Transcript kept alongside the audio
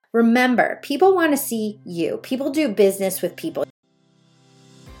Remember, people want to see you. People do business with people.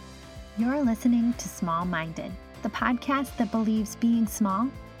 You're listening to Small Minded, the podcast that believes being small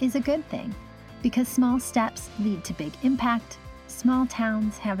is a good thing because small steps lead to big impact, small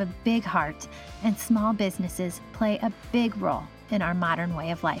towns have a big heart, and small businesses play a big role in our modern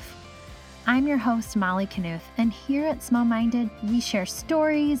way of life. I'm your host, Molly Knuth, and here at Small Minded, we share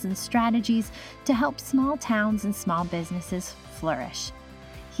stories and strategies to help small towns and small businesses flourish.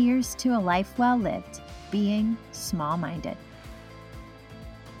 Here's to a life well lived, being small-minded.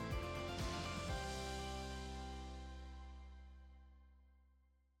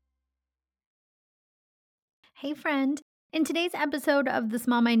 Hey friend, in today's episode of the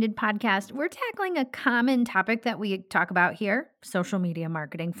Small Minded podcast, we're tackling a common topic that we talk about here, social media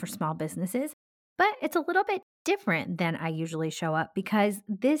marketing for small businesses, but it's a little bit different than I usually show up because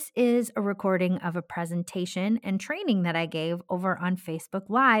this is a recording of a presentation and training that I gave over on Facebook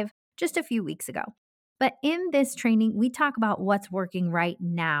Live just a few weeks ago. But in this training, we talk about what's working right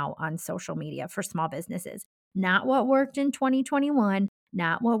now on social media for small businesses, not what worked in 2021,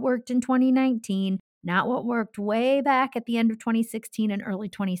 not what worked in 2019, not what worked way back at the end of 2016 and early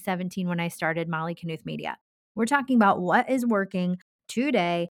 2017 when I started Molly Knuth Media. We're talking about what is working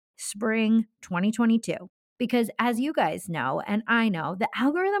today, spring 2022. Because as you guys know, and I know, the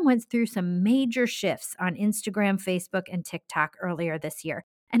algorithm went through some major shifts on Instagram, Facebook, and TikTok earlier this year.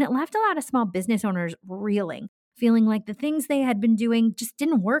 And it left a lot of small business owners reeling, feeling like the things they had been doing just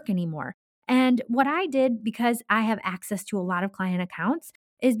didn't work anymore. And what I did, because I have access to a lot of client accounts,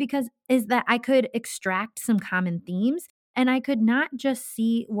 is that I could extract some common themes and I could not just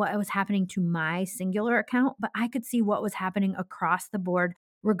see what was happening to my singular account, but I could see what was happening across the board,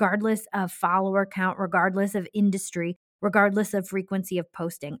 regardless of follower count, regardless of industry, regardless of frequency of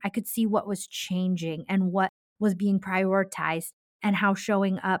posting. I could see what was changing and what was being prioritized and how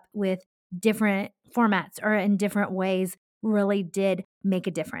showing up with different formats or in different ways really did make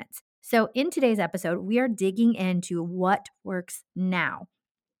a difference. So in today's episode, we are digging into what works now.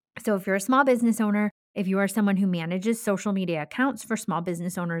 So if you're a small business owner, if you are someone who manages social media accounts for small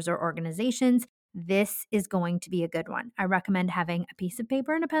business owners or organizations, this is going to be a good one. I recommend having a piece of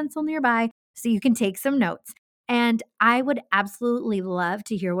paper and a pencil nearby so you can take some notes. And I would absolutely love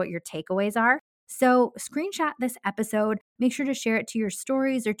to hear what your takeaways are. So screenshot this episode, make sure to share it to your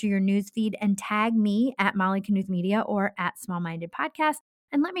stories or to your newsfeed and tag me at Molly Knuth Media or at Small Minded Podcast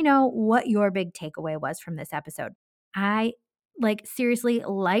and let me know what your big takeaway was from this episode. I seriously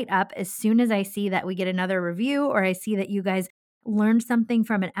light up as soon as I see that we get another review or I see that you guys learned something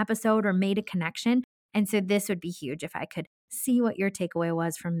from an episode or made a connection. And so this would be huge if I could see what your takeaway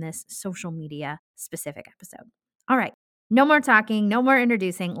was from this social media specific episode. All right, no more talking, no more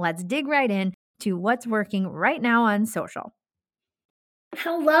introducing. Let's dig right in to what's working right now on social.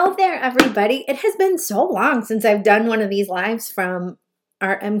 Hello there, everybody. It has been so long since I've done one of these lives from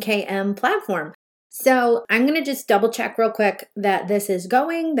our MKM platform. So I'm going to just double check real quick that this is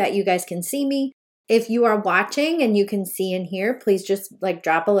going, that you guys can see me. If you are watching and you can see and hear, please just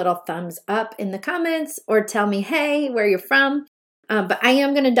drop a little thumbs up in the comments or tell me, hey, where you're from. But I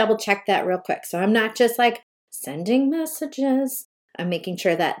am going to double check that real quick. So I'm not just sending messages. I'm making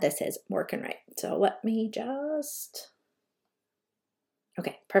sure that this is working right. So let me just...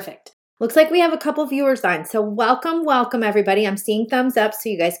 Okay, perfect. Looks like we have a couple viewers on. So welcome everybody. I'm seeing thumbs up so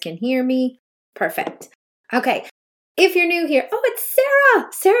you guys can hear me. Perfect. Okay. If you're new here, oh, it's Sarah.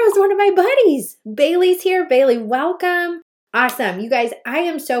 Sarah's one of my buddies. Bailey's here. Bailey, welcome. Awesome. You guys, I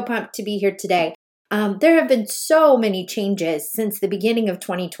am so pumped to be here today. There have been so many changes since the beginning of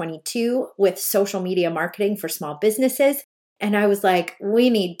 2022 with social media marketing for small businesses. And I was like, we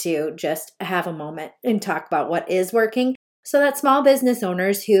need to just have a moment and talk about what is working so that small business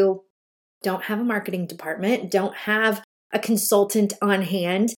owners who don't have a marketing department, don't have a consultant on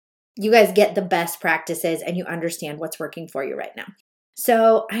hand, you guys get the best practices and you understand what's working for you right now.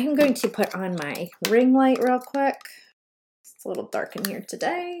 So I'm going to put on my ring light real quick. It's a little dark in here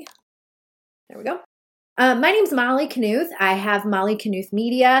today. There we go. My name's Molly Knuth. I have Molly Knuth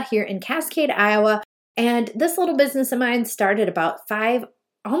Media here in Cascade, Iowa. And this little business of mine started about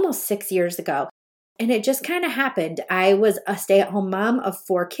almost 6 years ago. And it just kind of happened. I was a stay-at-home mom of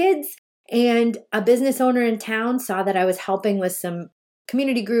 4 kids, and a business owner in town saw that I was helping with some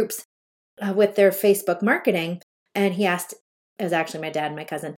community groups with their Facebook marketing. And he asked, it was actually my dad and my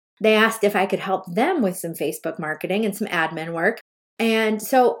cousin, they asked if I could help them with some Facebook marketing and some admin work. And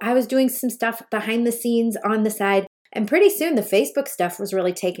so I was doing some stuff behind the scenes on the side. And pretty soon the Facebook stuff was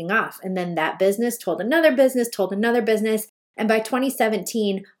really taking off. And then that business told another business, told another business. And by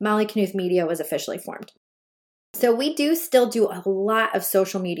 2017, Molly Knuth Media was officially formed. So we do still do a lot of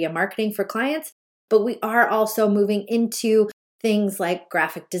social media marketing for clients, but we are also moving into things like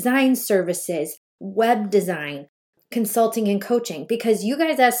graphic design services, web design, consulting and coaching, because you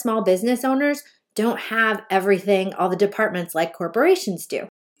guys as small business owners don't have everything, all the departments like corporations do.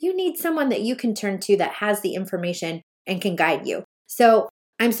 You need someone that you can turn to that has the information and can guide you. So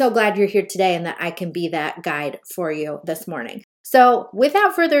I'm so glad you're here today and that I can be that guide for you this morning. So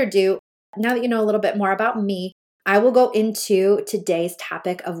without further ado, now that you know a little bit more about me, I will go into today's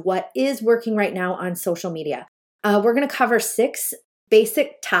topic of what is working right now on social media. We're going to cover 6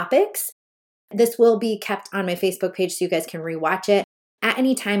 basic topics. This will be kept on my Facebook page so you guys can rewatch it at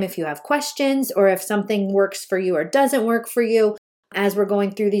any time if you have questions or if something works for you or doesn't work for you as we're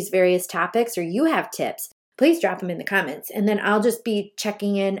going through these various topics, or you have tips, please drop them in the comments. And then I'll just be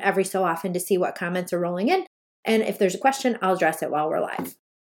checking in every so often to see what comments are rolling in. And if there's a question, I'll address it while we're live.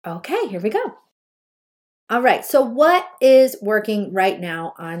 Okay, here we go. All right, so what is working right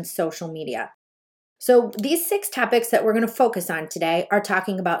now on social media? So these 6 topics that we're going to focus on today are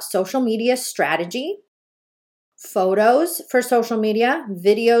talking about social media strategy, photos for social media,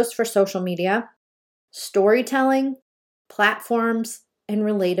 videos for social media, storytelling, platforms, and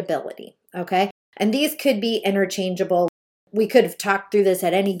relatability, okay? And these could be interchangeable. We could have talked through this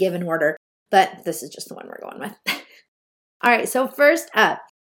at any given order, but this is just the one we're going with. All right, so first up,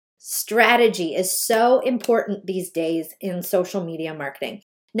 strategy is so important these days in social media marketing.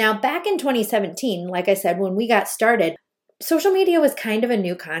 Now, back in 2017, like I said, when we got started, social media was kind of a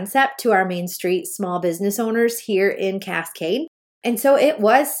new concept to our Main Street small business owners here in Cascade. And so it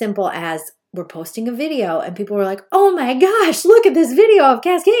was simple as we're posting a video and people were like, oh my gosh, look at this video of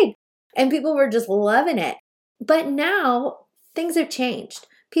Cascade. And people were just loving it. But now things have changed.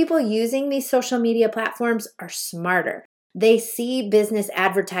 People using these social media platforms are smarter. They see business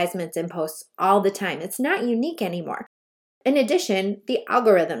advertisements and posts all the time. It's not unique anymore. In addition, the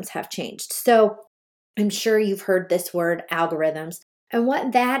algorithms have changed. So I'm sure you've heard this word, algorithms. And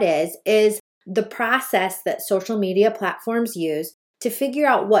what that is the process that social media platforms use to figure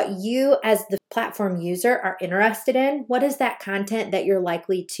out what you as the platform user are interested in. What is that content that you're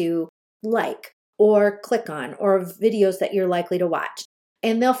likely to like or click on, or videos that you're likely to watch?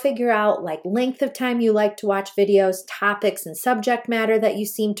 And they'll figure out like length of time you like to watch videos, topics and subject matter that you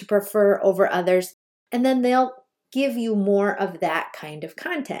seem to prefer over others. And then they'll give you more of that kind of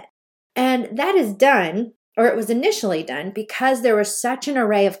content. And that is done, or it was initially done, because there was such an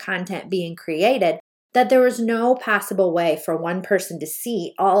array of content being created that there was no possible way for one person to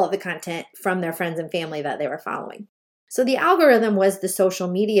see all of the content from their friends and family that they were following. So the algorithm was the social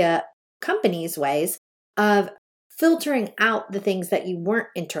media companies' ways of filtering out the things that you weren't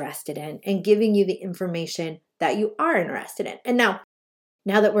interested in and giving you the information that you are interested in. And now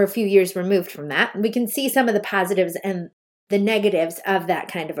that we're a few years removed from that, we can see some of the positives and the negatives of that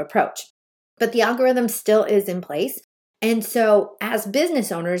kind of approach. But the algorithm still is in place. And so as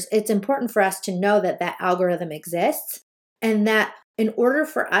business owners, it's important for us to know that that algorithm exists, and that in order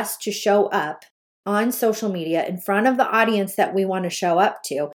for us to show up on social media in front of the audience that we want to show up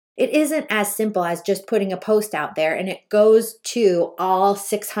to, it isn't as simple as just putting a post out there and it goes to all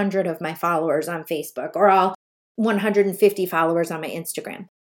 600 of my followers on Facebook or all 150 followers on my Instagram.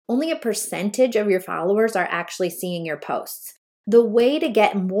 Only a percentage of your followers are actually seeing your posts. The way to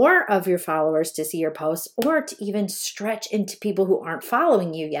get more of your followers to see your posts, or to even stretch into people who aren't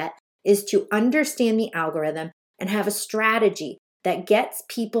following you yet, is to understand the algorithm and have a strategy that gets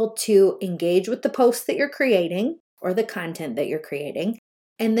people to engage with the posts that you're creating or the content that you're creating,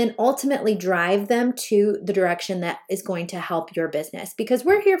 and then ultimately drive them to the direction that is going to help your business. Because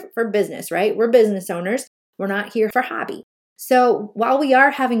we're here for business, right? We're business owners. We're not here for hobby. So while we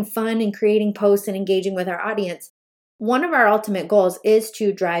are having fun and creating posts and engaging with our audience, one of our ultimate goals is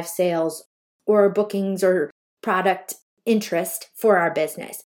to drive sales or bookings or product interest for our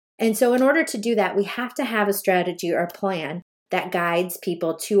business. And so in order to do that, we have to have a strategy or a plan that guides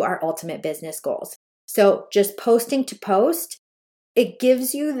people to our ultimate business goals. So just posting to post, it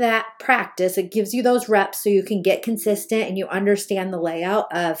gives you that practice. It gives you those reps so you can get consistent and you understand the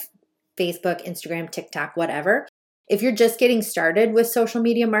layout of Facebook, Instagram, TikTok, whatever. If you're just getting started with social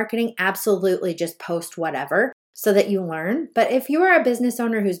media marketing, absolutely just post whatever so that you learn. But if you are a business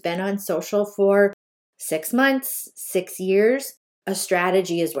owner who's been on social for 6 months, 6 years, a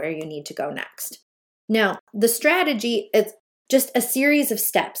strategy is where you need to go next. Now, the strategy is just a series of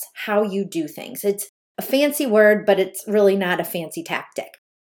steps, how you do things. It's a fancy word, but it's really not a fancy tactic.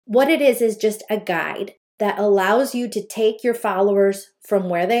 What it is just a guide that allows you to take your followers from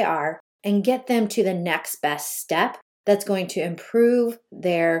where they are and get them to the next best step that's going to improve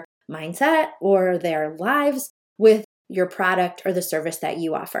their mindset or their lives with your product or the service that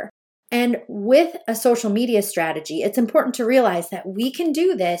you offer. And with a social media strategy, it's important to realize that we can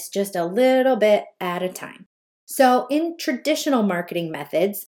do this just a little bit at a time. So in traditional marketing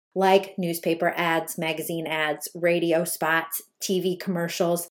methods, like newspaper ads, magazine ads, radio spots, TV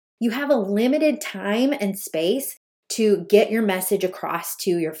commercials, you have a limited time and space to get your message across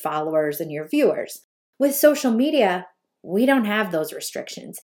to your followers and your viewers. With social media, we don't have those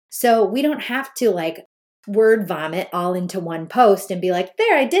restrictions. So we don't have to word vomit all into one post and be like,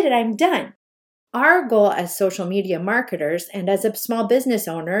 there, I did it, I'm done. Our goal as social media marketers and as a small business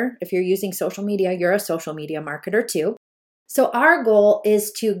owner, if you're using social media, you're a social media marketer too. So our goal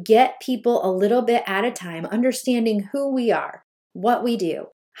is to get people a little bit at a time, understanding who we are, what we do,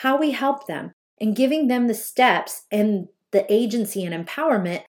 how we help them, and giving them the steps and the agency and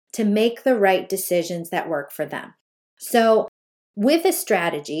empowerment to make the right decisions that work for them. So with a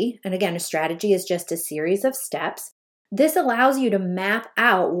strategy, and again, a strategy is just a series of steps, this allows you to map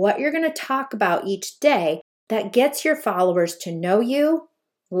out what you're going to talk about each day that gets your followers to know you,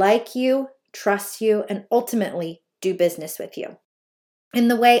 like you, trust you, and ultimately do business with you. And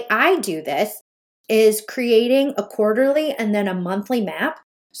the way I do this is creating a quarterly and then a monthly map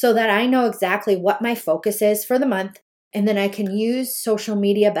so that I know exactly what my focus is for the month. And then I can use social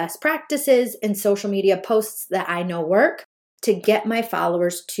media best practices and social media posts that I know work to get my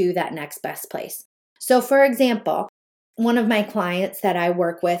followers to that next best place. So for example, one of my clients that I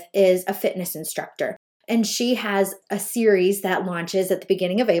work with is a fitness instructor, and she has a series that launches at the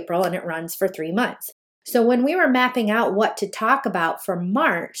beginning of April and it runs for 3 months. So when we were mapping out what to talk about for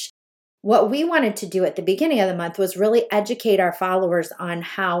March, what we wanted to do at the beginning of the month was really educate our followers on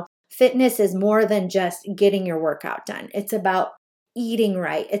how fitness is more than just getting your workout done. It's about eating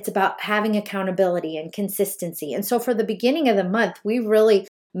right. It's about having accountability and consistency. And so for the beginning of the month, we really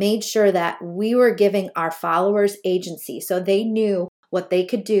made sure that we were giving our followers agency so they knew what they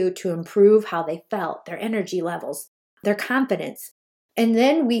could do to improve how they felt, their energy levels, their confidence. And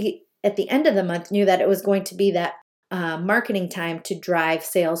then we, at the end of the month, knew that it was going to be that marketing time to drive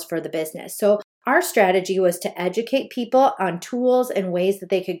sales for the business. So our strategy was to educate people on tools and ways that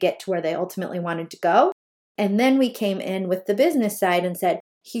they could get to where they ultimately wanted to go. And then we came in with the business side and said,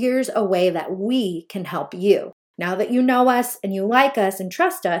 here's a way that we can help you. Now that you know us and you like us and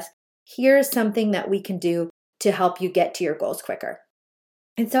trust us, here's something that we can do to help you get to your goals quicker.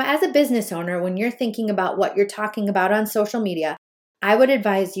 And so as a business owner, when you're thinking about what you're talking about on social media, I would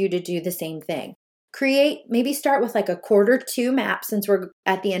advise you to do the same thing. Maybe start with a Q2 map, since we're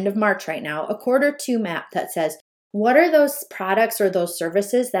at the end of March right now, a Q2 map that says, what are those products or those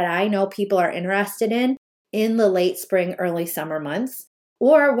services that I know people are interested in the late spring, early summer months?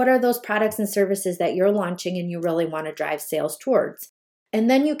 Or what are those products and services that you're launching and you really want to drive sales towards? And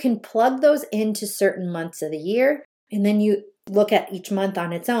then you can plug those into certain months of the year. And then you look at each month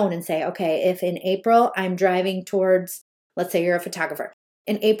on its own and say, okay, if in April I'm driving towards, let's say you're a photographer.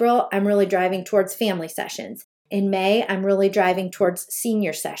 In April, I'm really driving towards family sessions. In May, I'm really driving towards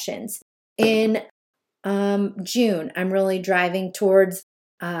senior sessions. In June, I'm really driving towards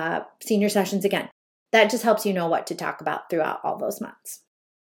senior sessions again. That just helps you know what to talk about throughout all those months.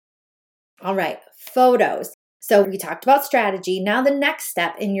 All right, photos. So we talked about strategy. Now the next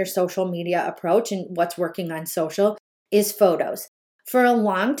step in your social media approach and what's working on social is photos. For a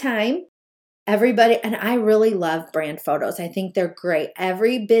long time, everybody, and I really love brand photos. I think they're great.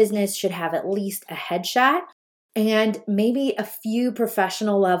 Every business should have at least a headshot and maybe a few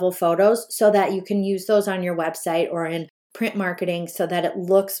professional level photos so that you can use those on your website or in print marketing so that it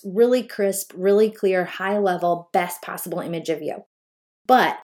looks really crisp, really clear, high level, best possible image of you.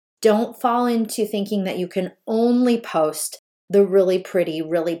 But don't fall into thinking that you can only post the really pretty,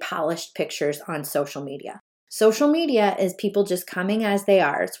 really polished pictures on social media. Social media is people just coming as they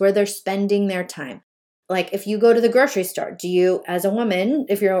are. It's where they're spending their time. Like if you go to the grocery store, do you, as a woman,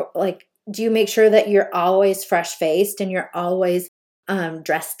 do you make sure that you're always fresh-faced and you're always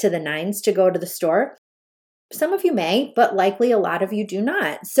dressed to the nines to go to the store? Some of you may, but likely a lot of you do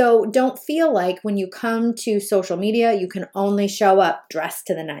not. So don't feel like when you come to social media, you can only show up dressed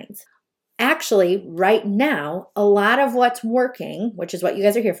to the nines. Actually, right now, a lot of what's working, which is what you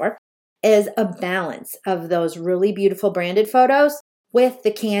guys are here for, is a balance of those really beautiful branded photos with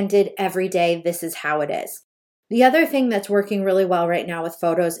the candid, everyday, this is how it is. The other thing that's working really well right now with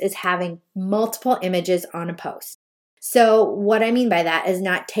photos is having multiple images on a post. So what I mean by that is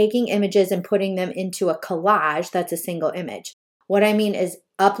not taking images and putting them into a collage that's a single image. What I mean is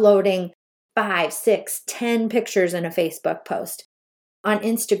uploading 5, 6, 10 pictures in a Facebook post. On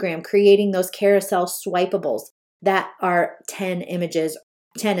Instagram, creating those carousel swipables that are 10 images.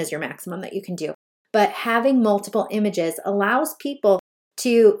 10 is your maximum that you can do. but having multiple images allows people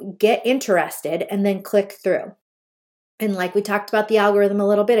to get interested and then click through. And like we talked about the algorithm a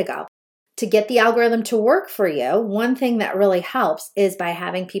little bit ago, to get the algorithm to work for you, one thing that really helps is by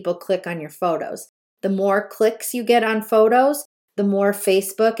having people click on your photos. The more clicks you get on photos, the more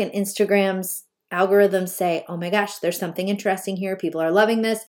Facebook and Instagram's algorithms say, oh my gosh, there's something interesting here. People are loving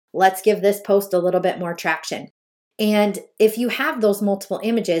this. Let's give this post a little bit more traction. And if you have those multiple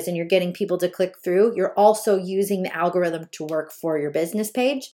images and you're getting people to click through, you're also using the algorithm to work for your business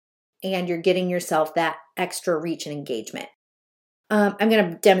page, and you're getting yourself that extra reach and engagement. I'm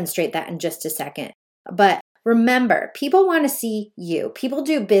going to demonstrate that in just a second. But remember, people want to see you. People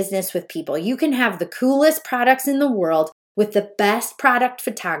do business with people. You can have the coolest products in the world with the best product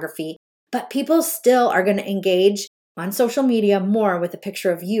photography, but people still are going to engage on social media more with a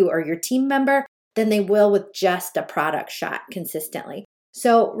picture of you or your team member than they will with just a product shot consistently.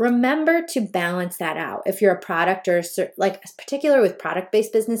 So remember to balance that out. If you're a product or like particularly with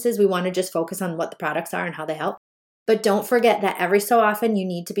product-based businesses, we want to just focus on what the products are and how they help. But don't forget that every so often you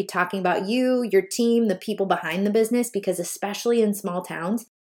need to be talking about you, your team, the people behind the business, because especially in small towns,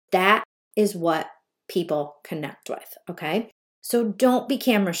 that is what people connect with, okay? So don't be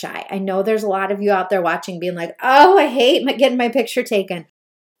camera shy. I know there's a lot of you out there watching being like, oh, I hate getting my picture taken.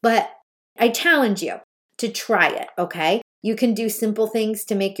 But I challenge you to try it, okay? You can do simple things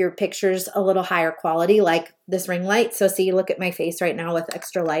to make your pictures a little higher quality, like this ring light. So see, look at my face right now with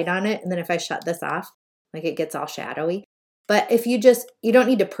extra light on it. And then if I shut this off, like it gets all shadowy. But if you don't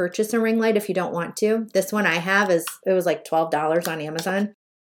need to purchase a ring light if you don't want to. This one I have it was like $12 on Amazon.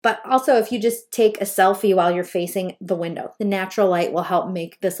 But also if you just take a selfie while you're facing the window, the natural light will help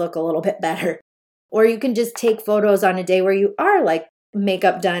make this look a little bit better. Or you can just take photos on a day where you are like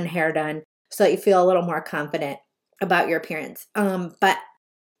makeup done, hair done, so that you feel a little more confident about your appearance. But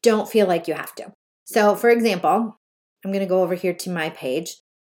don't feel like you have to. So for example, I'm going to go over here to my page.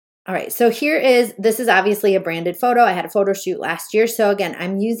 All right, so this is obviously a branded photo. I had a photo shoot last year. So again,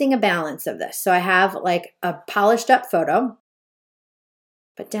 I'm using a balance of this. So I have like a polished up photo,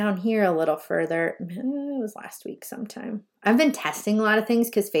 but down here a little further, it was last week sometime. I've been testing a lot of things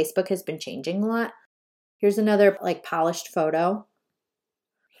because Facebook has been changing a lot. Here's another like polished photo.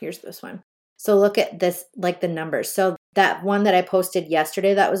 Here's this one. So look at this, like the numbers. So that one that I posted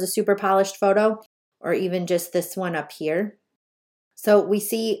yesterday, that was a super polished photo, or even just this one up here. So we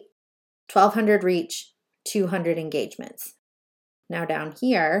see 1,200 reach, 200 engagements. Now down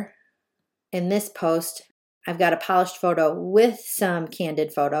here in this post, I've got a polished photo with some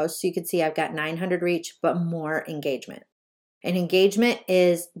candid photos. So you can see I've got 900 reach, but more engagement. And engagement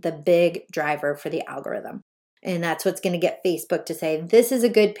is the big driver for the algorithm. And that's what's going to get Facebook to say, this is a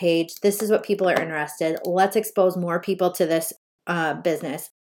good page. This is what people are interested. Let's expose more people to this business.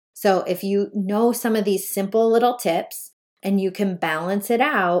 So if you know some of these simple little tips and you can balance it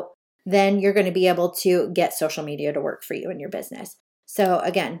out, then you're going to be able to get social media to work for you in your business. So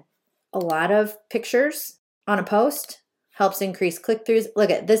again, a lot of pictures on a post helps increase click-throughs. Look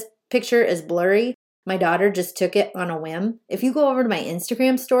at this picture is blurry. My daughter just took it on a whim. If you go over to my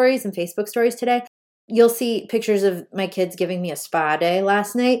Instagram stories and Facebook stories today, you'll see pictures of my kids giving me a spa day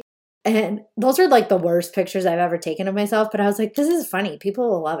last night. And those are like the worst pictures I've ever taken of myself. But I was like, this is funny. People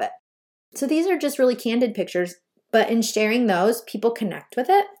will love it. So these are just really candid pictures. But in sharing those, people connect with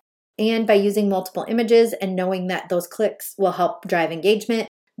it. And by using multiple images and knowing that those clicks will help drive engagement,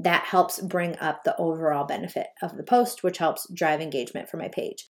 that helps bring up the overall benefit of the post, which helps drive engagement for my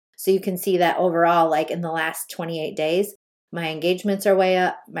page. So you can see that overall, like in the last 28 days, my engagements are way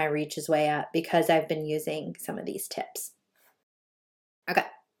up, my reach is way up because I've been using some of these tips. Okay,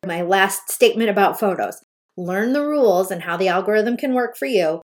 my last statement about photos. Learn the rules and how the algorithm can work for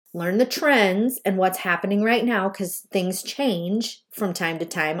you. Learn the trends and what's happening right now because things change from time to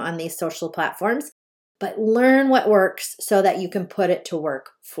time on these social platforms. But learn what works so that you can put it to work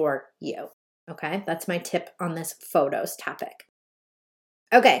for you. Okay, that's my tip on this photos topic.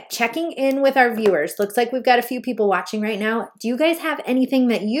 Okay, checking in with our viewers. Looks like we've got a few people watching right now. Do you guys have anything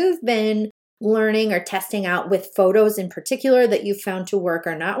that you've been learning or testing out with photos in particular that you've found to work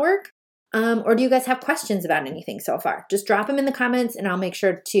or not work? Or do you guys have questions about anything so far? Just drop them in the comments and I'll make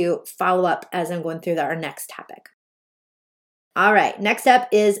sure to follow up as I'm going through our next topic. All right, next up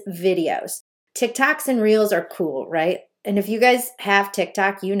is videos. TikToks and Reels are cool, right? And if you guys have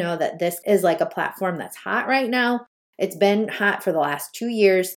TikTok, you know that this is like a platform that's hot right now. It's been hot for the last 2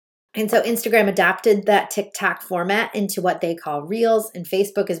 years. And so Instagram adopted that TikTok format into what they call Reels, and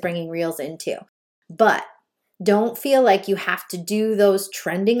Facebook is bringing Reels into. But don't feel like you have to do those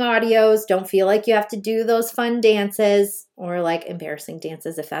trending audios. Don't feel like you have to do those fun dances or like embarrassing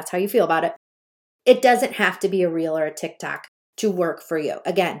dances if that's how you feel about it. It doesn't have to be a reel or a TikTok to work for you.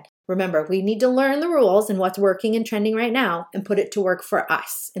 Again, remember, we need to learn the rules and what's working and trending right now and put it to work for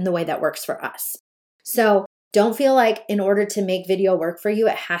us in the way that works for us. So don't feel like in order to make video work for you,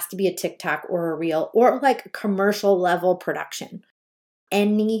 it has to be a TikTok or a reel or like a commercial level production.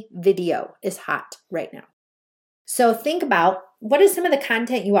 Any video is hot right now. So think about what is some of the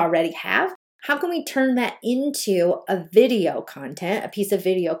content you already have? How can we turn that into a video content, a piece of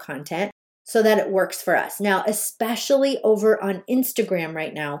video content, so that it works for us? Now, especially over on Instagram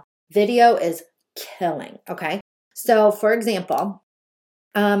right now, video is killing, okay? So for example,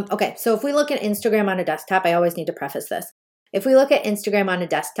 so if we look at Instagram on a desktop, I always need to preface this. If we look at Instagram on a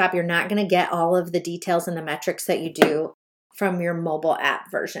desktop, you're not going to get all of the details and the metrics that you do from your mobile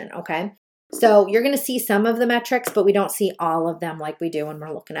app version, okay? So you're going to see some of the metrics, but we don't see all of them like we do when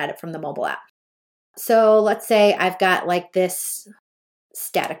we're looking at it from the mobile app. So let's say I've got like this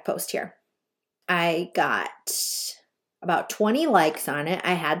static post here. I got about 20 likes on it.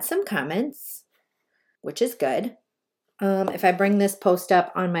 I had some comments, which is good. If I bring this post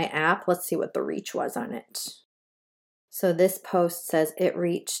up on my app, let's see what the reach was on it. So this post says it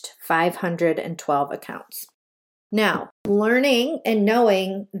reached 512 accounts. Now, learning and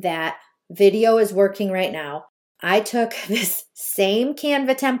knowing that video is working right now, I took this same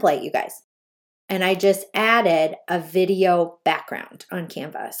Canva template, you guys, and I just added a video background on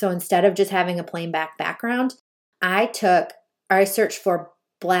Canva. So instead of just having a plain background, I searched for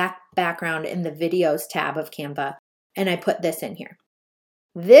black background in the videos tab of Canva, and I put this in here.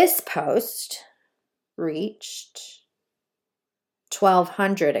 This post reached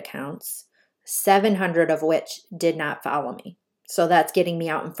 1,200 accounts, 700 of which did not follow me. So that's getting me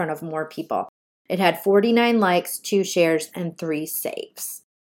out in front of more people. It had 49 likes, 2 shares, and 3 saves.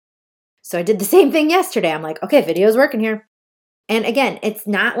 So I did the same thing yesterday. I'm like, okay, video's working here. And again, it's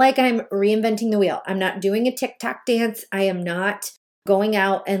not like I'm reinventing the wheel. I'm not doing a TikTok dance. I am not going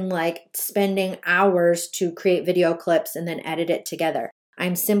out and like spending hours to create video clips and then edit it together.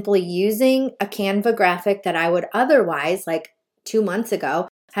 I'm simply using a Canva graphic that I would otherwise, like 2 months ago,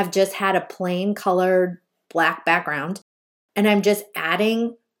 have just had a plain colored black background. And I'm just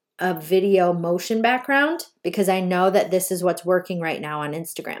adding a video motion background because I know that this is what's working right now on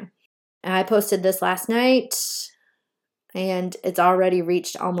Instagram. And I posted this last night and it's already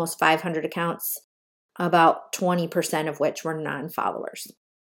reached almost 500 accounts, about 20% of which were non-followers.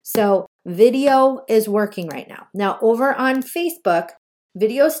 So video is working right now. Now over on Facebook,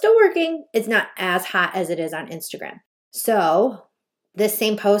 video is still working. It's not as hot as it is on Instagram. So this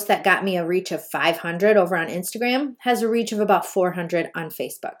same post that got me a reach of 500 over on Instagram has a reach of about 400 on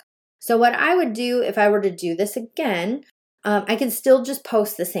Facebook. So what I would do if I were to do this again, I can still just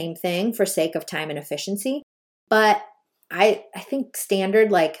post the same thing for sake of time and efficiency, but I think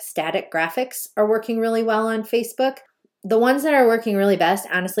standard like static graphics are working really well on Facebook. The ones that are working really best,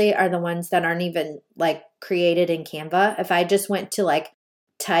 honestly, are the ones that aren't even like created in Canva. If I just went to like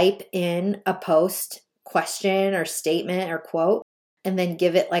type in a post question or statement or quote and then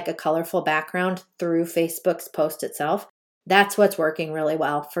give it like a colorful background through Facebook's post itself, that's what's working really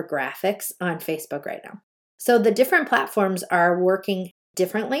well for graphics on Facebook right now. So the different platforms are working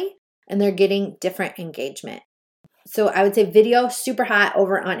differently and they're getting different engagement. So I would say video, super hot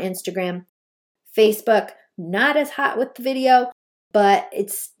over on Instagram. Facebook, not as hot with the video, but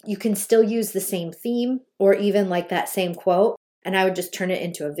you can still use the same theme or even like that same quote. And I would just turn it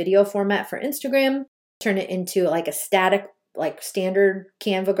into a video format for Instagram, turn it into like a static, like standard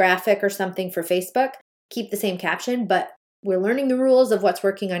Canva graphic or something for Facebook. Keep the same caption, but we're learning the rules of what's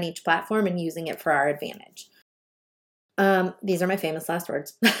working on each platform and using it for our advantage. These are my famous last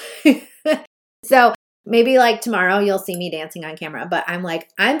words. So maybe like tomorrow you'll see me dancing on camera, but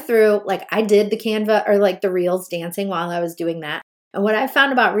I'm through, like I did the Canva or like the Reels dancing while I was doing that. And what I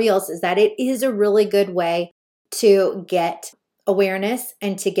found about Reels is that it is a really good way to get awareness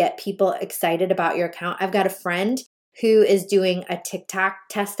and to get people excited about your account. I've got a friend who is doing a TikTok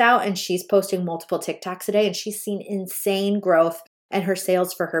test out and she's posting multiple TikToks a day and she's seen insane growth and her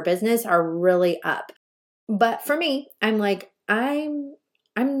sales for her business are really up. But for me, I'm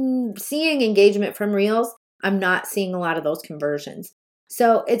seeing engagement from Reels. I'm not seeing a lot of those conversions.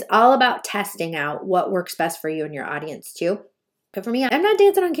 So it's all about testing out what works best for you and your audience too. But for me, I'm not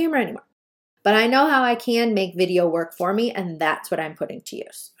dancing on camera anymore. But I know how I can make video work for me, and that's what I'm putting to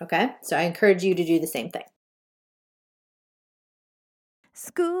use. Okay? So I encourage you to do the same thing.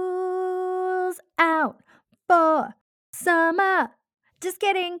 School's out for summer. Just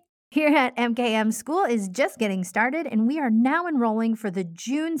kidding. Here at MKM, school is just getting started, and we are now enrolling for the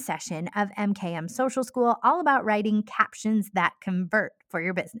June session of MKM Social School, all about writing captions that convert for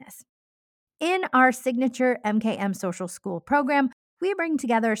your business. In our signature MKM Social School program, we bring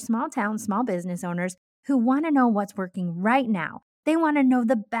together small town, small business owners who want to know what's working right now. They want to know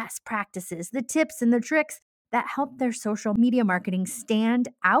the best practices, the tips and the tricks that help their social media marketing stand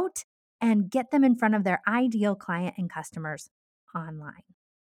out and get them in front of their ideal client and customers online.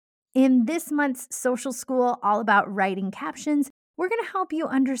 In this month's social school, all about writing captions, we're going to help you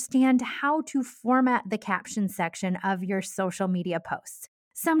understand how to format the caption section of your social media posts.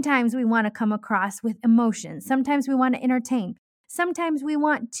 Sometimes we want to come across with emotion. Sometimes we want to entertain. Sometimes we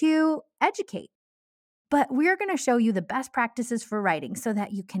want to educate. But we're going to show you the best practices for writing so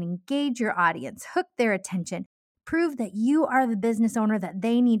that you can engage your audience, hook their attention, prove that you are the business owner that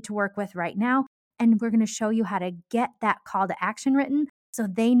they need to work with right now. And we're going to show you how to get that call to action written so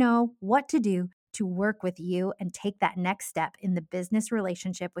they know what to do to work with you and take that next step in the business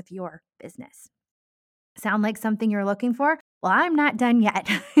relationship with your business. Sound like something you're looking for? Well, I'm not done yet.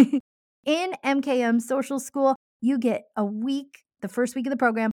 In MKM Social School, you get a week, the first week of the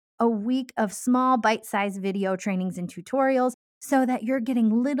program, a week of small bite-sized video trainings and tutorials so that you're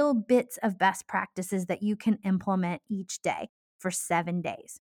getting little bits of best practices that you can implement each day for 7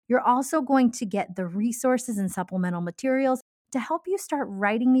 days. You're also going to get the resources and supplemental materials to help you start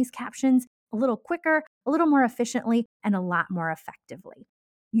writing these captions a little quicker, a little more efficiently, and a lot more effectively.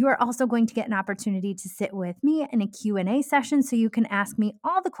 You are also going to get an opportunity to sit with me in a Q&A session so you can ask me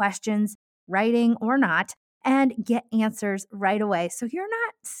all the questions, writing or not, and get answers right away. So you're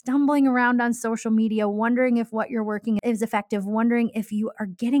not stumbling around on social media, wondering if what you're working is effective, wondering if you are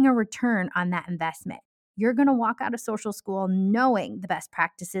getting a return on that investment. You're going to walk out of social school knowing the best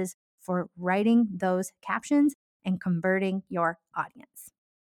practices for writing those captions and converting your audience.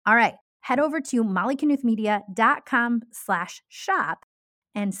 All right, head over to mollyknuthmedia.com/shop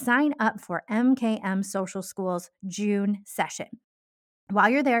and sign up for MKM Social School's June session. While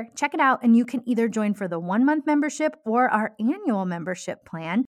you're there, check it out, and you can either join for the 1-month membership or our annual membership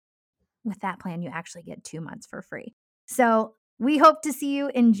plan. With that plan, you actually get 2 months for free. So we hope to see you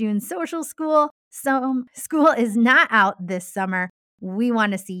in June Social School. So school is not out this summer. We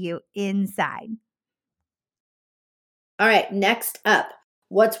want to see you inside. All right, next up,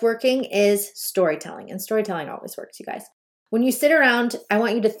 what's working is storytelling. And storytelling always works, you guys. When you sit around, I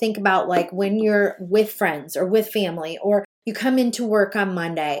want you to think about like when you're with friends or with family, or you come into work on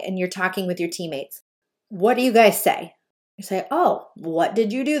Monday and you're talking with your teammates. What do you guys say? You say, oh, what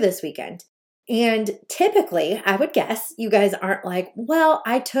did you do this weekend? And typically, I would guess you guys aren't like, well,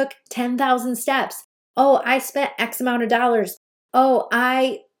 I took 10,000 steps. Oh, I spent X amount of dollars. Oh,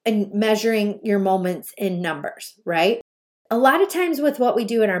 and measuring your moments in numbers, right? A lot of times with what we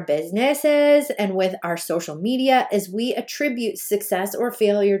do in our businesses and with our social media is we attribute success or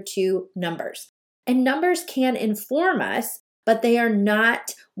failure to numbers. And numbers can inform us, but they are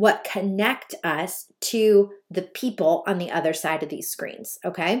not what connect us to the people on the other side of these screens,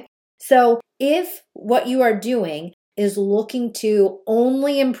 okay? So if what you are doing is looking to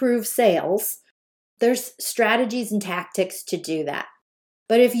only improve sales, there's strategies and tactics to do that.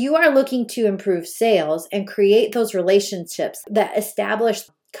 But if you are looking to improve sales and create those relationships that establish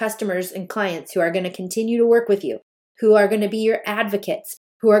customers and clients who are going to continue to work with you, who are going to be your advocates,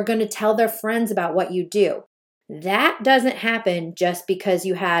 who are going to tell their friends about what you do, that doesn't happen just because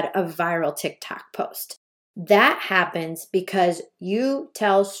you had a viral TikTok post. That happens because you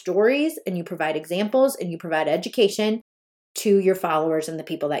tell stories and you provide examples and you provide education to your followers and the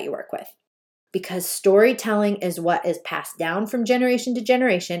people that you work with. Because storytelling is what is passed down from generation to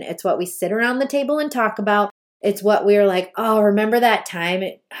generation. It's what we sit around the table and talk about. It's what we're like, oh, remember that time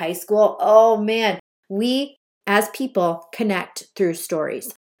at high school? Oh man, we as people connect through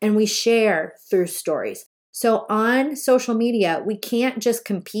stories and we share through stories. So on social media, we can't just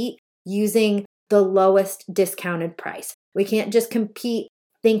compete using the lowest discounted price. We can't just compete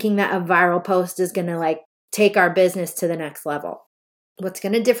thinking that a viral post is going to like take our business to the next level. What's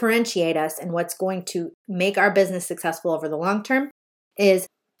going to differentiate us and what's going to make our business successful over the long term is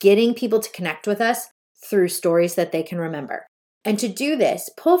getting people to connect with us through stories that they can remember. And to do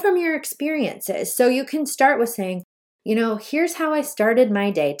this, pull from your experiences. So you can start with saying, here's how I started my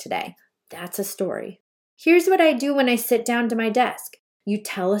day today. That's a story. Here's what I do when I sit down to my desk. You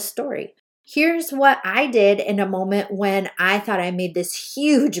tell a story. Here's what I did in a moment when I thought I made this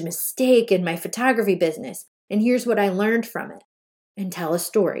huge mistake in my photography business. And here's what I learned from it. And tell a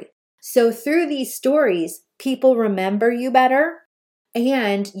story. So through these stories, people remember you better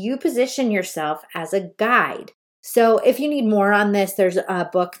and you position yourself as a guide. So if you need more on this, there's a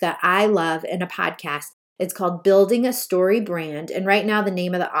book that I love and a podcast. It's called Building a Story Brand. And right now the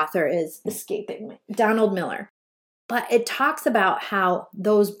name of the author is escaping me. Donald Miller. But it talks about how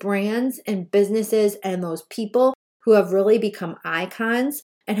those brands and businesses and those people who have really become icons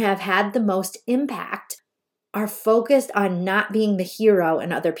and have had the most impact are focused on not being the hero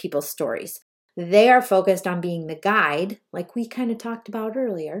in other people's stories. They are focused on being the guide, like we kind of talked about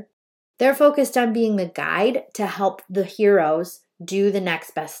earlier. They're focused on being the guide to help the heroes do the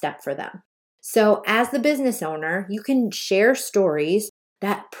next best step for them. So as the business owner, you can share stories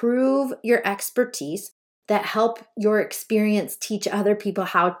that prove your expertise, that help your experience teach other people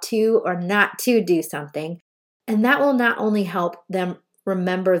how to or not to do something. And that will not only help them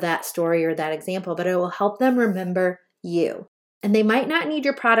remember that story or that example, but it will help them remember you. And they might not need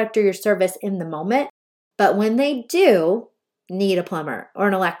your product or your service in the moment, but when they do need a plumber or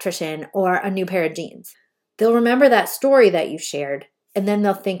an electrician or a new pair of jeans, they'll remember that story that you shared, and then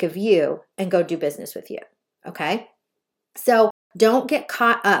they'll think of you and go do business with you. Okay? So don't get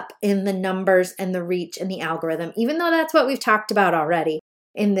caught up in the numbers and the reach and the algorithm, even though that's what we've talked about already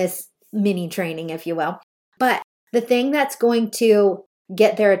in this mini training, if you will. But the thing that's going to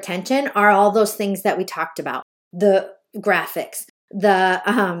get their attention are all those things that we talked about. The graphics,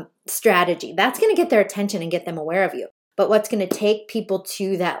 the strategy. That's going to get their attention and get them aware of you. But what's going to take people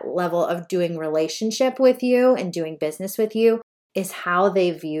to that level of doing relationship with you and doing business with you is how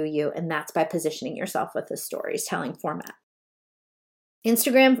they view you. And that's by positioning yourself with the storytelling format.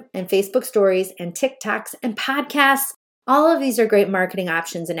 Instagram and Facebook stories and TikToks and podcasts, all of these are great marketing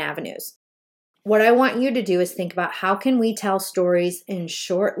options and avenues. What I want you to do is think about how can we tell stories in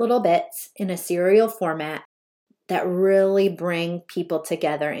short little bits in a serial format that really bring people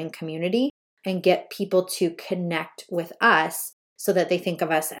together in community and get people to connect with us so that they think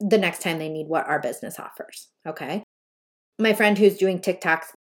of us the next time they need what our business offers. Okay. My friend who's doing TikToks,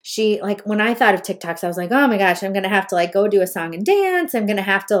 she when I thought of TikToks, I was like, oh my gosh, I'm going to have to go do a song and dance. I'm going to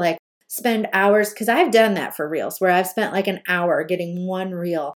have to spend hours, because I've done that for reels where I've spent an hour getting one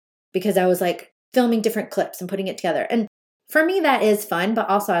reel because I was filming different clips and putting it together. And for me, that is fun. But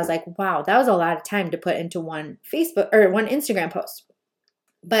also I was like, wow, that was a lot of time to put into one Facebook or one Instagram post.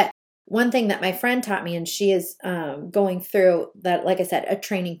 But one thing that my friend taught me, and she is going through that, like I said, a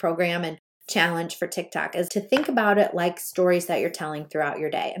training program and challenge for TikTok, is to think about it like stories that you're telling throughout your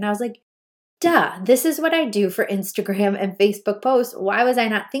day. And I was like, duh, this is what I do for Instagram and Facebook posts. Why was I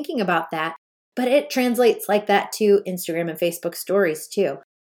not thinking about that? But it translates like that to Instagram and Facebook stories too.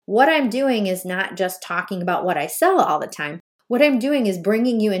 What I'm doing is not just talking about what I sell all the time. What I'm doing is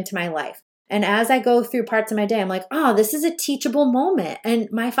bringing you into my life. And as I go through parts of my day, I'm like, oh, this is a teachable moment. And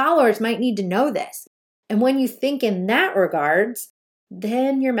my followers might need to know this. And when you think in that regards,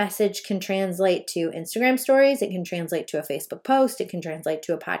 then your message can translate to Instagram stories. It can translate to a Facebook post. It can translate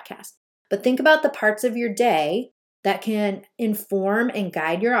to a podcast. But think about the parts of your day that can inform and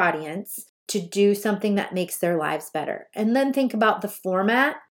guide your audience to do something that makes their lives better. And then think about the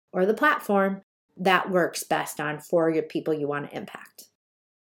format or the platform that works best on for your people you want to impact.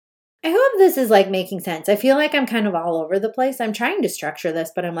 I hope this is making sense. I feel like I'm kind of all over the place. I'm trying to structure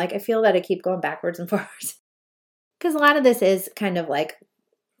this, but I feel that I keep going backwards and forwards. Because a lot of this is kind of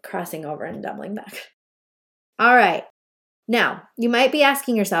crossing over and doubling back. All right. Now, you might be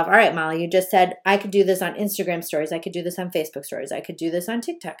asking yourself, all right, Molly, you just said I could do this on Instagram stories. I could do this on Facebook stories. I could do this on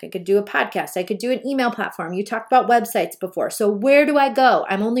TikTok. I could do a podcast. I could do an email platform. You talked about websites before. So where do I go?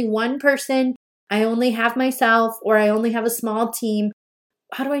 I'm only one person. I only have myself, or I only have a small team.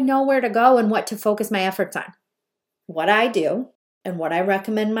 How do I know where to go and what to focus my efforts on? What I do and what I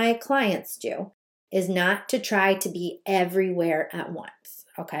recommend my clients do is not to try to be everywhere at once,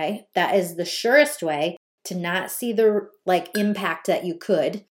 okay? That is the surest way to not see the impact that you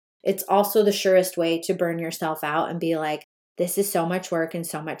could. It's also the surest way to burn yourself out and be like, this is so much work and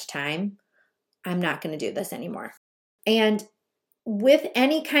so much time. I'm not going to do this anymore. And with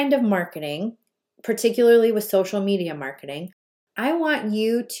any kind of marketing, particularly with social media marketing, I want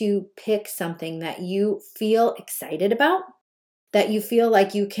you to pick something that you feel excited about, that you feel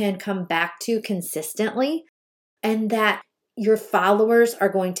like you can come back to consistently, and that your followers are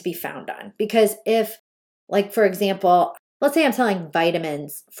going to be found on. Because if, for example, let's say I'm selling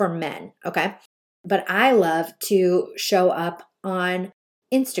vitamins for men, okay? But I love to show up on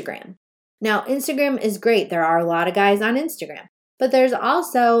Instagram. Now, Instagram is great. There are a lot of guys on Instagram, but there's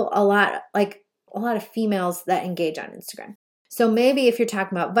also a lot of females that engage on Instagram. So maybe if you're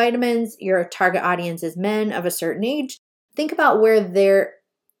talking about vitamins, your target audience is men of a certain age. Think about where their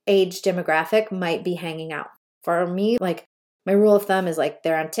age demographic might be hanging out. For me, my rule of thumb is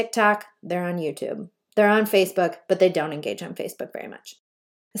they're on TikTok, they're on YouTube, they're on Facebook, but they don't engage on Facebook very much.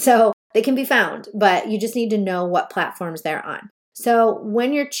 So they can be found, but you just need to know what platforms they're on. So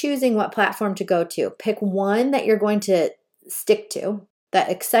when you're choosing what platform to go to, pick one that you're going to stick to, that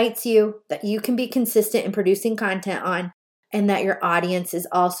excites you, that you can be consistent in producing content on, and that your audience is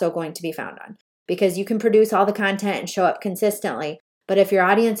also going to be found on. Because you can produce all the content and show up consistently, but if your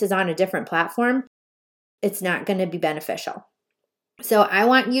audience is on a different platform, it's not going to be beneficial. So I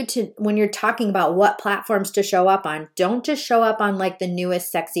want you to, when you're talking about what platforms to show up on, don't just show up on like the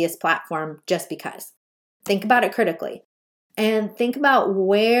newest, sexiest platform just because. Think about it critically. And think about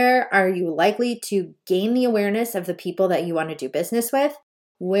where are you likely to gain the awareness of the people that you want to do business with?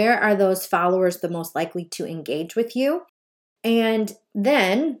 Where are those followers the most likely to engage with you? And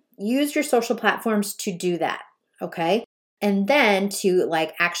then use your social platforms to do that, okay? And then to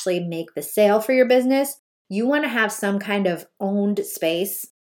like actually make the sale for your business, you want to have some kind of owned space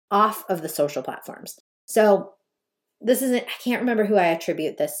off of the social platforms. So this isn't, I can't remember who I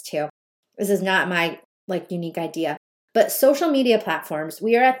attribute this to. This is not my like unique idea. But social media platforms,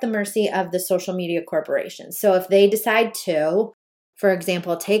 we are at the mercy of the social media corporations. So if they decide to, for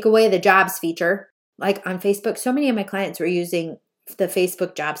example, take away the jobs feature, like on Facebook, so many of my clients were using the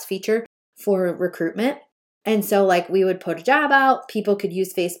Facebook jobs feature for recruitment. And so like we would put a job out, people could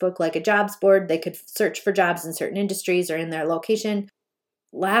use Facebook like a jobs board. They could search for jobs in certain industries or in their location.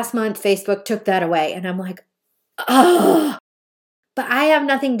 Last month, Facebook took that away. And I'm like, oh, but I have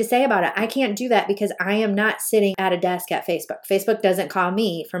nothing to say about it. I can't do that because I am not sitting at a desk at Facebook. Facebook doesn't call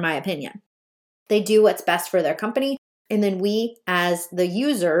me for my opinion. They do what's best for their company. And then we as the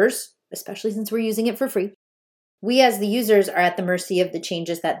users, especially since we're using it for free, we as the users are at the mercy of the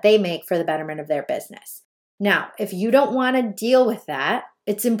changes that they make for the betterment of their business. Now, if you don't want to deal with that,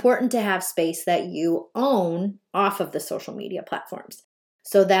 it's important to have space that you own off of the social media platforms.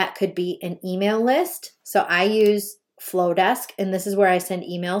 So that could be an email list. So I use Flowdesk, and this is where I send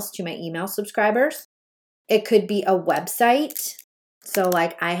emails to my email subscribers. It could be a website. So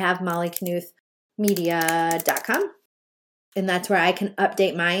like I have mollyknuthmedia.com, and that's where I can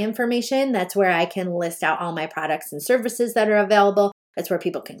update my information. That's where I can list out all my products and services that are available. That's where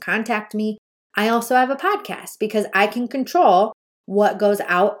people can contact me. I also have a podcast because I can control what goes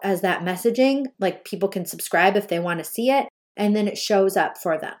out as that messaging. Like people can subscribe if they want to see it, and then it shows up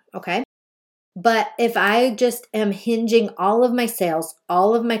for them, okay? But if I just am hinging all of my sales,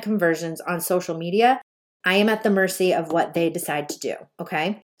 all of my conversions on social media, I am at the mercy of what they decide to do,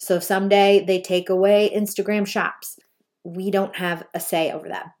 okay? So if someday they take away Instagram shops, we don't have a say over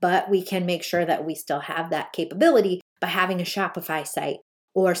that, but we can make sure that we still have that capability by having a Shopify site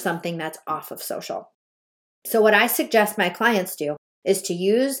or something that's off of social. So what I suggest my clients do is to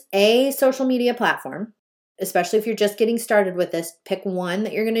use a social media platform, especially if you're just getting started with this. Pick one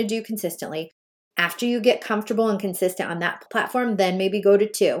that you're going to do consistently. After you get comfortable and consistent on that platform, then maybe go to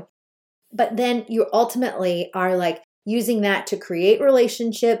two. But then you ultimately are like using that to create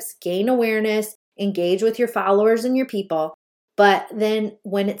relationships, gain awareness, engage with your followers and your people. But then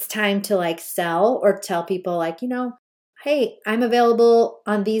when it's time to like sell or tell people like, hey, I'm available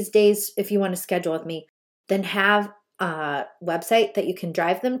on these days if you want to schedule with me, then have a website that you can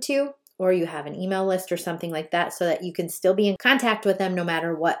drive them to, or you have an email list or something like that so that you can still be in contact with them no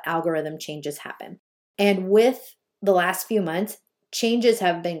matter what algorithm changes happen. And with the last few months, changes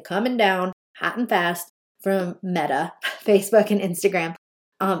have been coming down hot and fast from Meta, Facebook, and Instagram.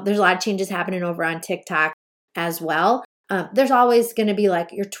 There's a lot of changes happening over on TikTok as well. There's always going to be like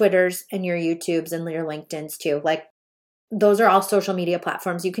your Twitters and your YouTubes and your LinkedIns too. Like those are all social media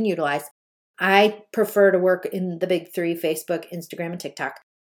platforms you can utilize. I prefer to work in the big three: Facebook, Instagram, and TikTok.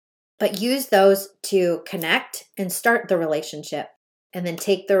 But use those to connect and start the relationship, and then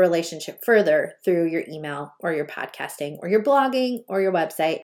take the relationship further through your email or your podcasting or your blogging or your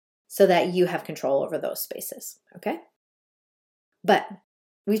website so that you have control over those spaces, okay? But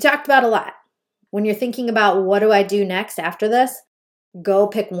we talked about a lot. When you're thinking about what do I do next after this, go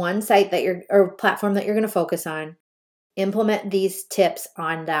pick one site or platform that you're going to focus on. Implement these tips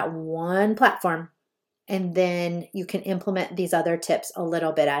on that one platform, and then you can implement these other tips a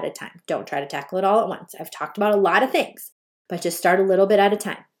little bit at a time. Don't try to tackle it all at once. I've talked about a lot of things, but just start a little bit at a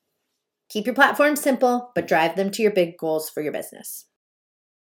time. Keep your platform simple, but drive them to your big goals for your business.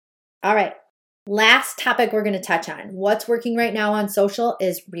 All right. Last topic we're going to touch on. What's working right now on social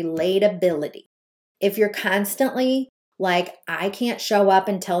is relatability. If you're constantly like, I can't show up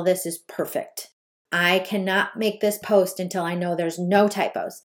until this is perfect. I cannot make this post until I know there's no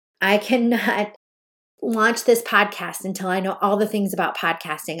typos. I cannot launch this podcast until I know all the things about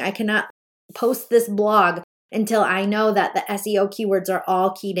podcasting. I cannot post this blog until I know that the SEO keywords are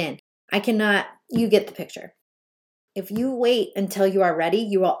all keyed in. You get the picture. If you wait until you are ready,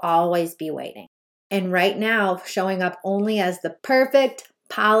 you will always be waiting. And right now, showing up only as the perfect,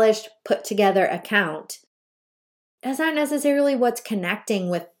 polished, put together account, that's not necessarily what's connecting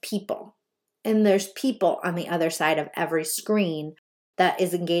with people. And there's people on the other side of every screen that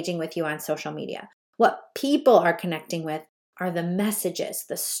is engaging with you on social media. What people are connecting with are the messages,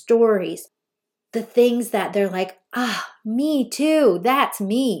 the stories, the things that they're like, me too, that's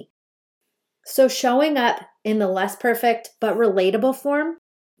me. So showing up in the less perfect but relatable form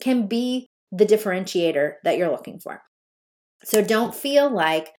can be the differentiator that you're looking for. So don't feel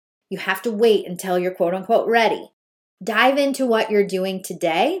like you have to wait until you're quote unquote ready. Dive into what you're doing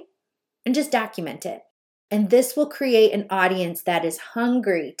today and just document it. And this will create an audience that is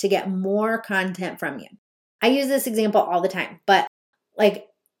hungry to get more content from you. I use this example all the time, but like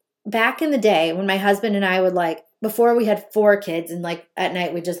back in the day when my husband and I would before we had 4 kids and at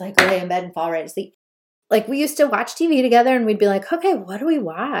night we'd just lay in bed and fall right to sleep. We used to watch TV together and we'd be like, okay, what do we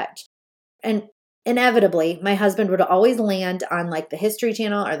watch? And inevitably, my husband would always land on the History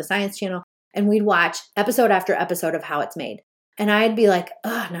Channel or the Science Channel, and we'd watch episode after episode of How It's Made. And I'd be like,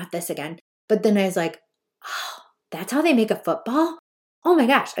 oh, not this again. But then I was like, oh, that's how they make a football? Oh my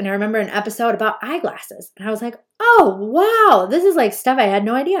gosh. And I remember an episode about eyeglasses. And I was like, oh, wow, this is stuff I had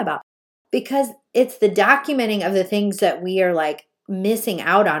no idea about. Because it's the documenting of the things that we are missing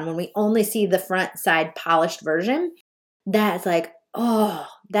out on when we only see the front side polished version. That's oh,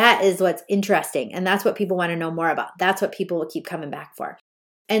 that is what's interesting. And that's what people want to know more about. That's what people will keep coming back for.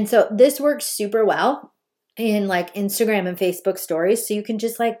 And so this works super well in Instagram and Facebook stories. So you can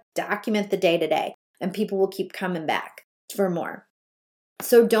just document the day to day and people will keep coming back for more.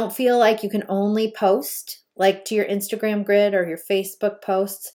 So don't feel like you can only post to your Instagram grid or your Facebook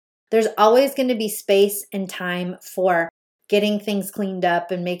posts. There's always going to be space and time for getting things cleaned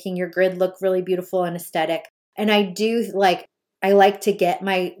up and making your grid look really beautiful and aesthetic. And I like to get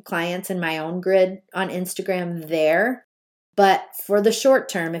my clients in my own grid on Instagram there. But for the short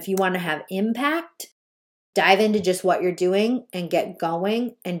term, if you want to have impact, dive into just what you're doing and get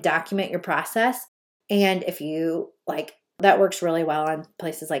going and document your process. And if you that works really well on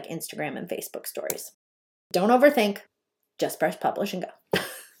places like Instagram and Facebook stories. Don't overthink, just press publish and go.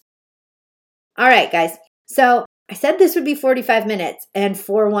 All right, guys. So I said this would be 45 minutes. And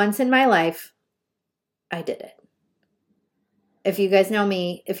for once in my life, I did it. If you guys know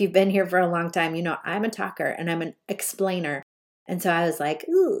me, if you've been here for a long time, you know I'm a talker and I'm an explainer. And so I was like,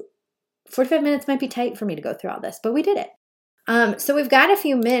 ooh, 45 minutes might be tight for me to go through all this, but we did it. So we've got a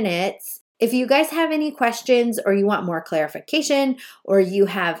few minutes. If you guys have any questions or you want more clarification or you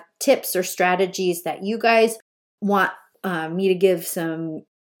have tips or strategies that you guys want me to give some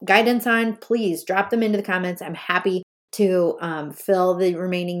guidance on, please drop them into the comments. I'm happy to fill the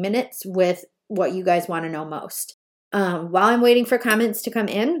remaining minutes with what you guys want to know most. While I'm waiting for comments to come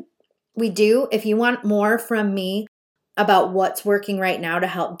in, if you want more from me about what's working right now to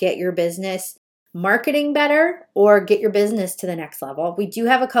help get your business marketing better or get your business to the next level, we do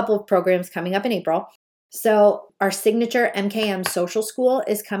have a couple of programs coming up in April. So our signature MKM Social School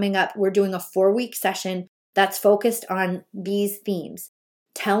is coming up. We're doing a 4-week session that's focused on these themes,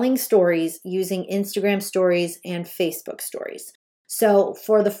 telling stories using Instagram stories and Facebook stories. So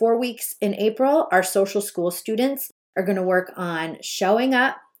for the 4 weeks in April, our social school students are going to work on showing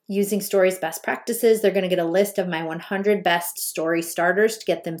up using stories best practices. They're going to get a list of my 100 best story starters to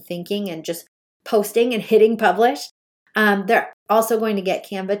get them thinking and just posting and hitting publish. They're also going to get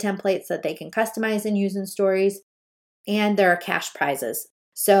Canva templates that they can customize and use in stories. And there are cash prizes.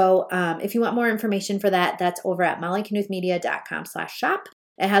 So if you want more information for that, that's over at mollyknuthmedia.com/shop.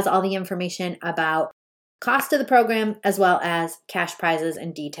 It has all the information about cost of the program as well as cash prizes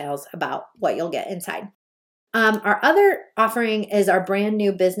and details about what you'll get inside. Our other offering is our brand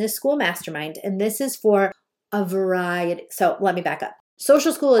new business school mastermind, and this is for a variety. So let me back up.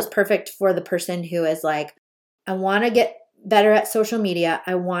 Social school is perfect for the person who is I want to get better at social media.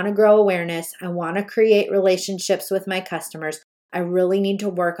 I want to grow awareness. I want to create relationships with my customers. I really need to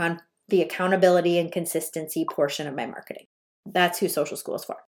work on the accountability and consistency portion of my marketing. That's who social school is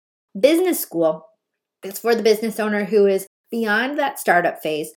for. Business school is for the business owner who is beyond that startup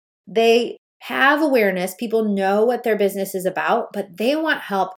phase. They have awareness. People know what their business is about, but they want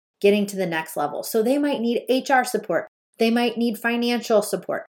help getting to the next level. So they might need HR support. They might need financial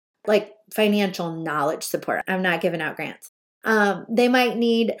support, like financial knowledge support. I'm not giving out grants. They might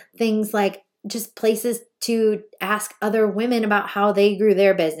need things like just places to ask other women about how they grew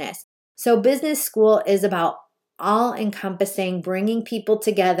their business. So business school is about all encompassing, bringing people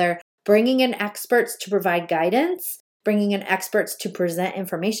together, bringing in experts to provide guidance, bringing in experts to present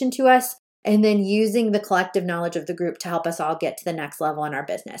information to us, and then using the collective knowledge of the group to help us all get to the next level in our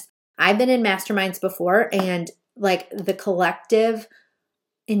business. I've been in masterminds before, and like the collective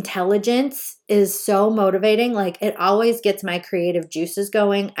intelligence is so motivating. Like it always gets my creative juices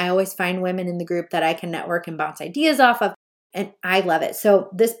going. I always find women in the group that I can network and bounce ideas off of, and I love it. So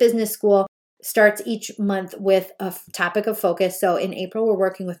this business school starts each month with a topic of focus. So in April, we're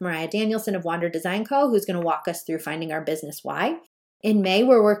working with Mariah Danielson of Wander Design Co., who's going to walk us through finding our business why. In May,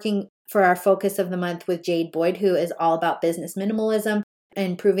 we're working for our focus of the month with Jade Boyd, who is all about business minimalism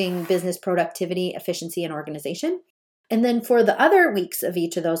and improving business productivity, efficiency, and organization. And then for the other weeks of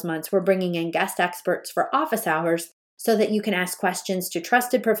each of those months, we're bringing in guest experts for office hours so that you can ask questions to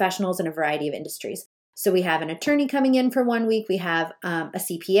trusted professionals in a variety of industries. So we have an attorney coming in for 1 week. We have a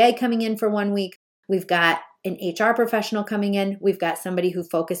CPA coming in for 1 week. We've got an HR professional coming in. We've got somebody who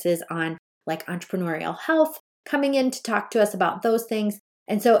focuses on like entrepreneurial health coming in to talk to us about those things.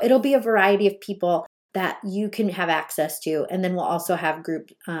 And so it'll be a variety of people that you can have access to. And then we'll also have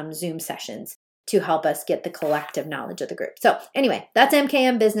group Zoom sessions to help us get the collective knowledge of the group. So anyway, that's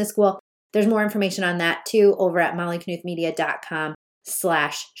MKM Business School. There's more information on that too over at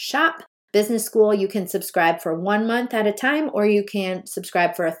mollyknuthmedia.com/shop. Business School, you can subscribe for 1 month at a time, or you can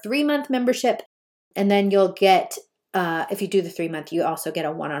subscribe for a 3-month membership. And then you'll get, if you do the 3-month, you also get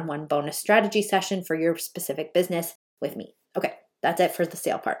a one-on-one bonus strategy session for your specific business with me. Okay, that's it for the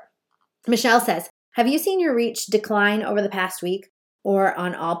sale part. Michelle says, have you seen your reach decline over the past week, or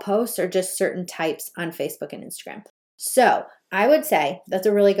on all posts, or just certain types on Facebook and Instagram? So I would say that's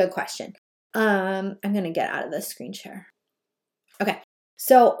a really good question. I'm going to get out of this screen share. Okay.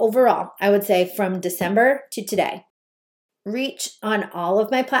 So overall, I would say from December to today, reach on all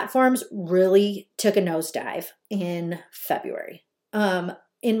of my platforms really took a nosedive in February.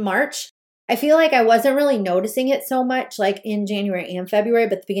 In March, I feel like I wasn't really noticing it so much like in January and February,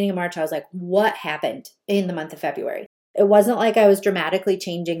 but at the beginning of March, I was like, what happened in the month of February? It wasn't like I was dramatically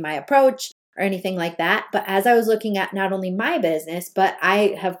changing my approach or anything like that. But as I was looking at not only my business, but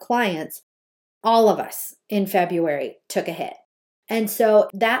I have clients, all of us in February took a hit. And so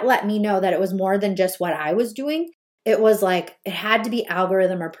that let me know that it was more than just what I was doing. It was like, it had to be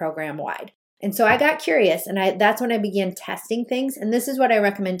algorithm or program wide. And so I got curious, and that's when I began testing things. And this is what I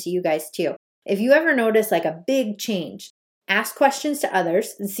recommend to you guys too. If you ever notice like a big change, ask questions to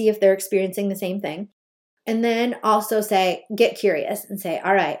others and see if they're experiencing the same thing. And then also get curious and say,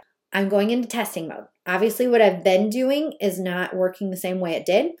 all right, I'm going into testing mode. Obviously, what I've been doing is not working the same way it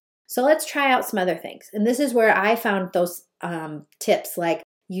did. So let's try out some other things. And this is where I found those tips like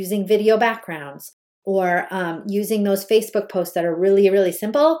using video backgrounds or using those Facebook posts that are really, really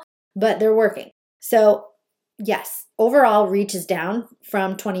simple, but they're working. So yes, overall reach is down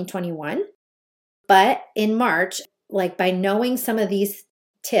from 2021. But in March, like by knowing some of these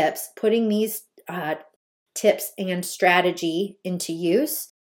tips, putting these tips and strategy into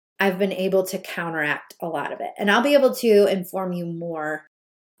use, I've been able to counteract a lot of it. And I'll be able to inform you more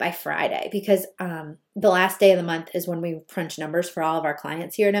by Friday because the last day of the month is when we crunch numbers for all of our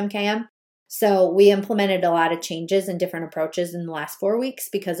clients here at MKM. So we implemented a lot of changes and different approaches in the last 4 weeks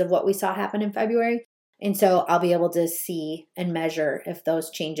because of what we saw happen in February. And so I'll be able to see and measure if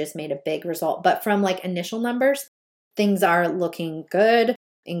those changes made a big result. But from like initial numbers, things are looking good.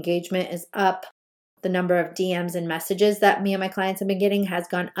 Engagement is up. The number of DMs and messages that me and my clients have been getting has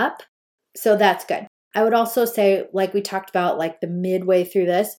gone up. So that's good. I would also say, like we talked about, like the midway through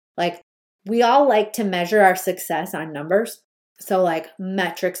this, like we all like to measure our success on numbers. So like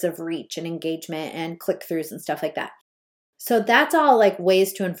metrics of reach and engagement and click-throughs and stuff like that. So that's all like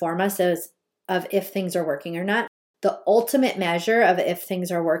ways to inform us of if things are working or not. The ultimate measure of if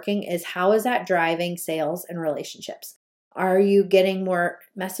things are working is how is that driving sales and relationships? Are you getting more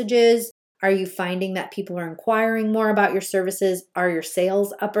messages? Are you finding that people are inquiring more about your services? Are your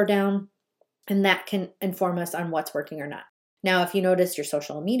sales up or down? And that can inform us on what's working or not. Now, if you notice your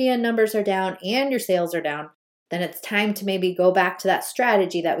social media numbers are down and your sales are down, then it's time to maybe go back to that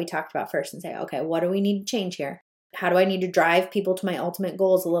strategy that we talked about first and say, okay, what do we need to change here? How do I need to drive people to my ultimate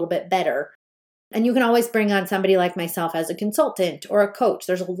goals a little bit better? And you can always bring on somebody like myself as a consultant or a coach.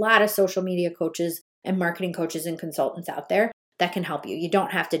 There's a lot of social media coaches and marketing coaches and consultants out there that can help you. You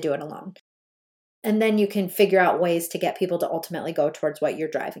don't have to do it alone. And then you can figure out ways to get people to ultimately go towards what you're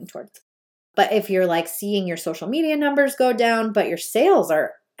driving towards. But if you're like seeing your social media numbers go down, but your sales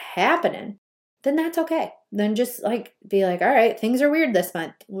are happening, then that's okay. Then just like be like, all right, things are weird this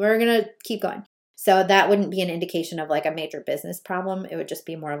month. We're going to keep going. So that wouldn't be an indication of like a major business problem. It would just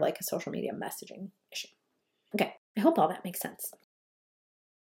be more of like a social media messaging issue. Okay. I hope all that makes sense.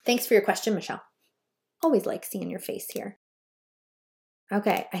 Thanks for your question, Michelle. Always like seeing your face here.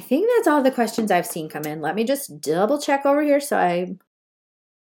 Okay. I think that's all the questions I've seen come in. Let me just double check over here so I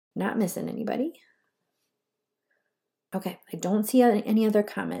Not missing anybody. Okay, I don't see any other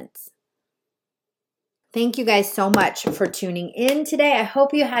comments. Thank you guys so much for tuning in today. I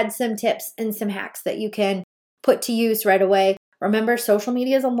hope you had some tips and some hacks that you can put to use right away. Remember, social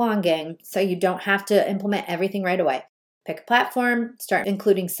media is a long game, so you don't have to implement everything right away. Pick a platform, start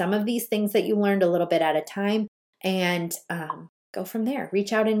including some of these things that you learned a little bit at a time, and go from there.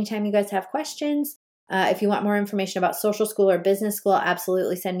 Reach out anytime you guys have questions. If you want more information about social school or business school,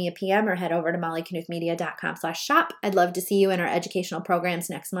 absolutely send me a PM or head over to mollyknuthmedia.com/shop. I'd love to see you in our educational programs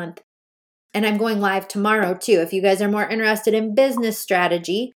next month. And I'm going live tomorrow too. If you guys are more interested in business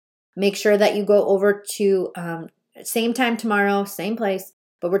strategy, make sure that you go over to same time tomorrow, same place,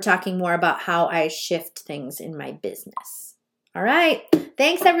 but we're talking more about how I shift things in my business. All right.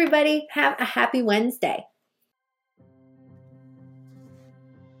 Thanks, everybody. Have a happy Wednesday.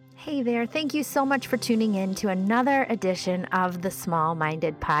 Hey there. Thank you so much for tuning in to another edition of the Small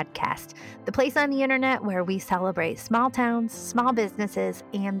Minded Podcast, the place on the internet where we celebrate small towns, small businesses,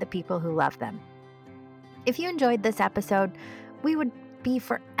 and the people who love them. If you enjoyed this episode, we would be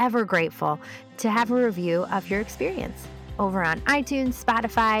forever grateful to have a review of your experience over on iTunes,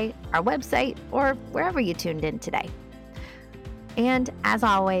 Spotify, our website, or wherever you tuned in today. And as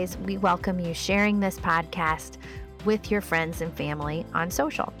always, we welcome you sharing this podcast with your friends and family on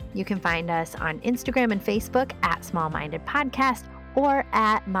social. You can find us on Instagram and Facebook at Small Minded Podcast or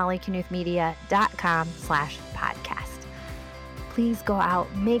at mollyknuthmedia.com/podcast. Please go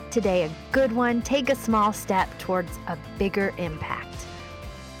out, make today a good one, take a small step towards a bigger impact.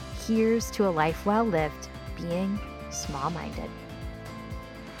 Here's to a life well lived, being small-minded.